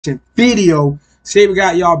video. Today we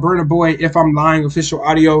got y'all BurnaBoy, If I'm Lying official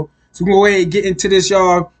audio. So we're gonna go ahead and get into this,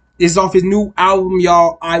 y'all. It's off his new album,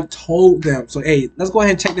 y'all, I Told Them. So hey, let's go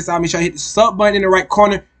ahead and check this out. Make sure you hit the sub button in the right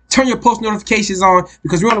corner. Turn your post notifications on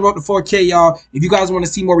because we're on the road to 4K, y'all. If you guys want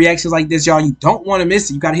to see more reactions like this, y'all, you don't want to miss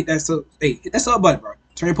it. You gotta hit that sub. Hey, hit that sub button, bro.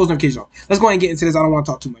 Turn your post notifications on. Let's go ahead and get into this. I don't want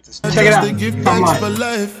to talk too much. Let's check it out. I'm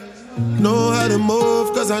lying. Know how to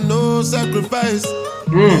move, cause I know sacrifice.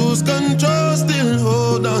 Lose control, still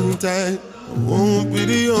hold on tight. Won't be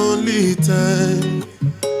the only time.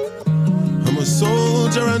 I'm a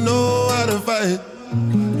soldier, I know how to fight.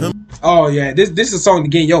 Oh yeah, this is a song to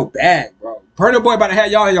get in your bag, bro. BurnaBoy about to have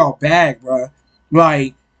y'all in y'all bag, bro.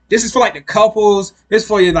 Like, this is for like the couples. This is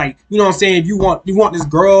for you, like, you know what I'm saying? If you want this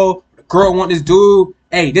girl, the girl want this dude.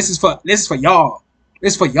 Hey, this is for y'all.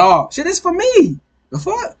 This is for y'all. Shit, this is for me. The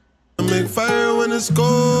fuck? I make fire when it's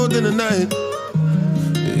cold in the night.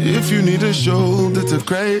 If you need a shoulder to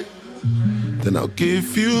cry, then I'll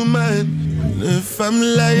give you mine. And if I'm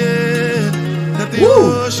lying, let the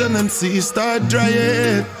ocean and sea start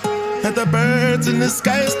drying. Let the birds in the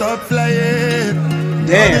sky stop flying.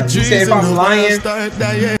 Damn, he said if I'm lying,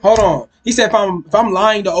 hold on. He said if I'm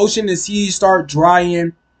lying, the ocean and the sea start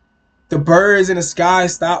drying. The birds in the sky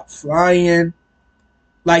stop flying.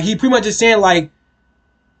 Like, he pretty much just saying, like,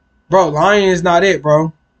 bro, lying is not it,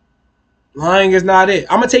 bro. Lying is not it.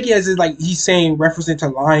 I'm gonna take it as like he's saying, referencing to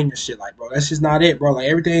lying and shit. Like, bro, that's just not it, bro. Like,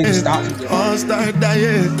 everything just stops. I'll start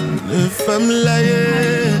dying if I'm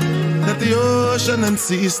lying. Let the ocean and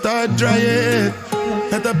sea start drying.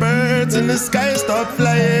 Let the birds in the sky stop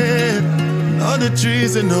flying. All the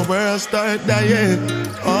trees in the world start dying.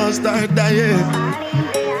 All start dying.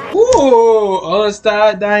 Ooh, all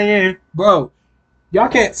start dying, bro. Y'all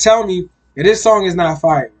can't tell me that this song is not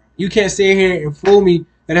fire. Bro. You can't sit here and fool me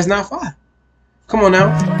that it's not fire. Come on now.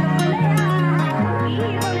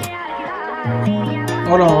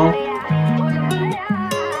 Hold on.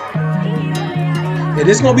 Yeah,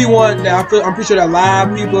 this is gonna be one that I'm pretty sure that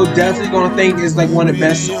live people definitely gonna think is like one of the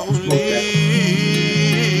best songs.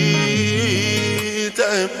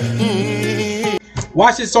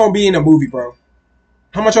 Watch this song be in a movie, bro.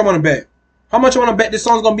 How much I want to bet? How much I want to bet this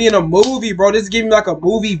song's gonna be in a movie, bro? This is giving me like a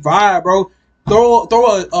movie vibe, bro. Throw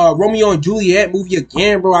a Romeo and Juliet movie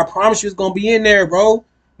again, bro. I promise you it's gonna be in there, bro.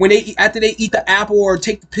 When after they eat the apple or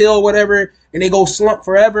take the pill or whatever, and they go slump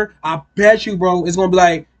forever, I bet you, bro, it's gonna be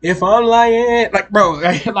like, if I'm lying, like, bro,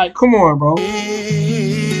 like, come on, bro.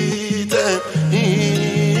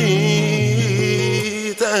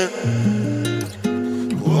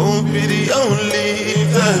 Won't be the only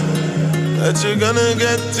time that you're gonna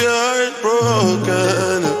get your heart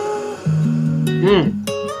broken.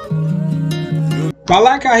 I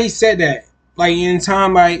like how he said that. Like, in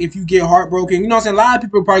time, like, if you get heartbroken, you know what I'm saying? A lot of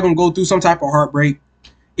people are probably gonna go through some type of heartbreak.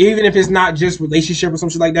 Even if it's not just relationship or some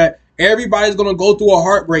shit like that. Everybody's gonna go through a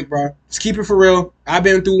heartbreak, bro. Just keep it for real. I've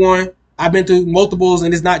been through one. I've been through multiples,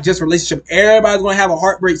 and it's not just relationship. Everybody's gonna have a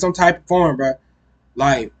heartbreak some type of form, bro.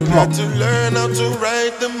 Like, come on. To learn how to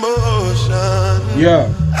write the motion. Yeah.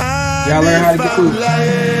 Y'all learn how to get through.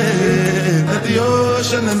 Let the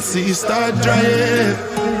ocean and sea start drying.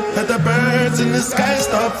 Let the birds in the sky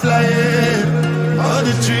stop flying. All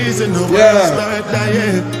the trees in the world start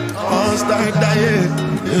dying. All start dying.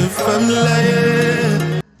 If I'm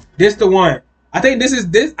lying. This the one. I think this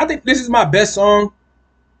is my best song.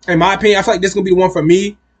 In my opinion, I feel like this is gonna be the one for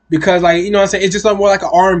me. Because, like, you know what I'm saying? It's just more like an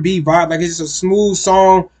R&B vibe. Like, it's just a smooth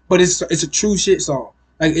song, but it's a true shit song.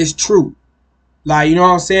 Like, it's true. Like, you know what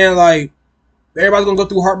I'm saying? Like, everybody's gonna go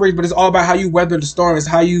through heartbreak, but it's all about how you weather the storm. It's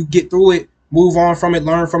how you get through it, move on from it,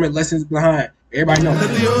 learn from it, lessons behind. Everybody knows. Let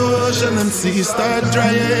the ocean and sea start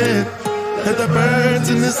drying. Let the birds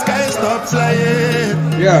in the sky stop flying.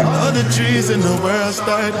 Yeah. All the trees in the world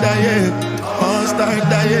start dying. All start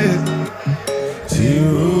dying.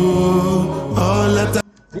 Zero. All at the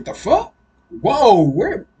what the fuck? Whoa,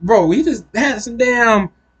 where, bro? He just had some damn,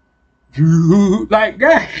 like,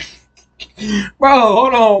 guy. Bro,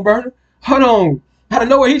 hold on, bro. Hold on. Out of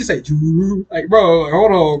nowhere, he just said, like, bro,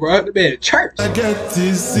 hold on, bro. The man church. I get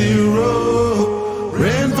to zero.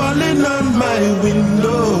 Rain falling on my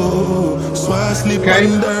window. So I sleep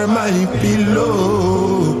under my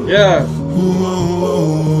pillow. Yeah.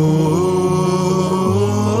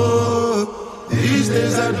 These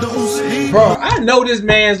days I don't sleep. Bro, I know this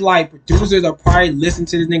man's like producers are probably listening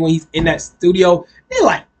to this nigga when he's in that studio. They're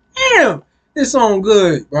like, damn, this song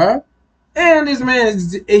good, bro. And this man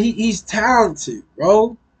is he's talented,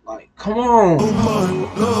 bro. Like, come on.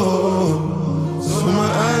 So my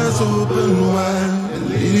eyes open wide. At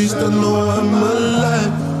least I know I'm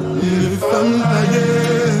alive. If I'm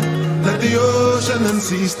lying, let the ocean ocean and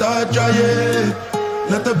sea start drying.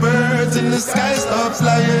 Let the birds in the sky stop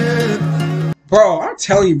flying. Bro, I'm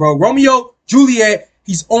telling you, bro. Romeo, Juliet,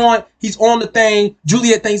 he's on the thing.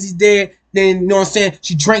 Juliet thinks he's dead. Then, you know what I'm saying?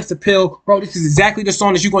 She drinks the pill. Bro, this is exactly the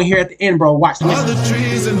song that you're going to hear at the end, bro. Watch. All the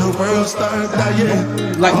trees in the world start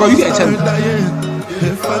dying. Like, bro, you can't tell me.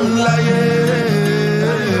 If I'm lying.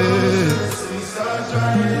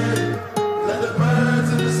 Let the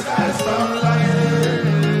birds in the sky start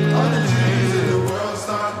flying. All the trees in the world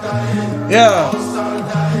start dying.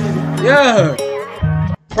 Yeah.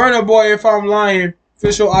 BurnaBoy, If I'm Lying.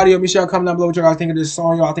 Official audio. Make sure y'all comment down below what y'all think of this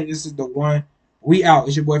song, y'all. I think this is the one. We out.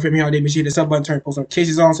 It's your boy Femi all day. Make sure you hit the sub button, turn post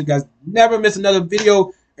notifications on so you guys never miss another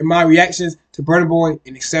video and my reactions to BurnaBoy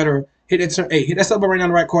and etc. Hit that sub button right now in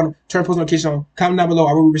the right corner. Turn post notifications on. Comment down below.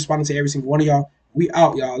 I will be responding to every single one of y'all. We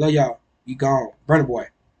out, y'all. Love y'all. Be gone. BurnaBoy.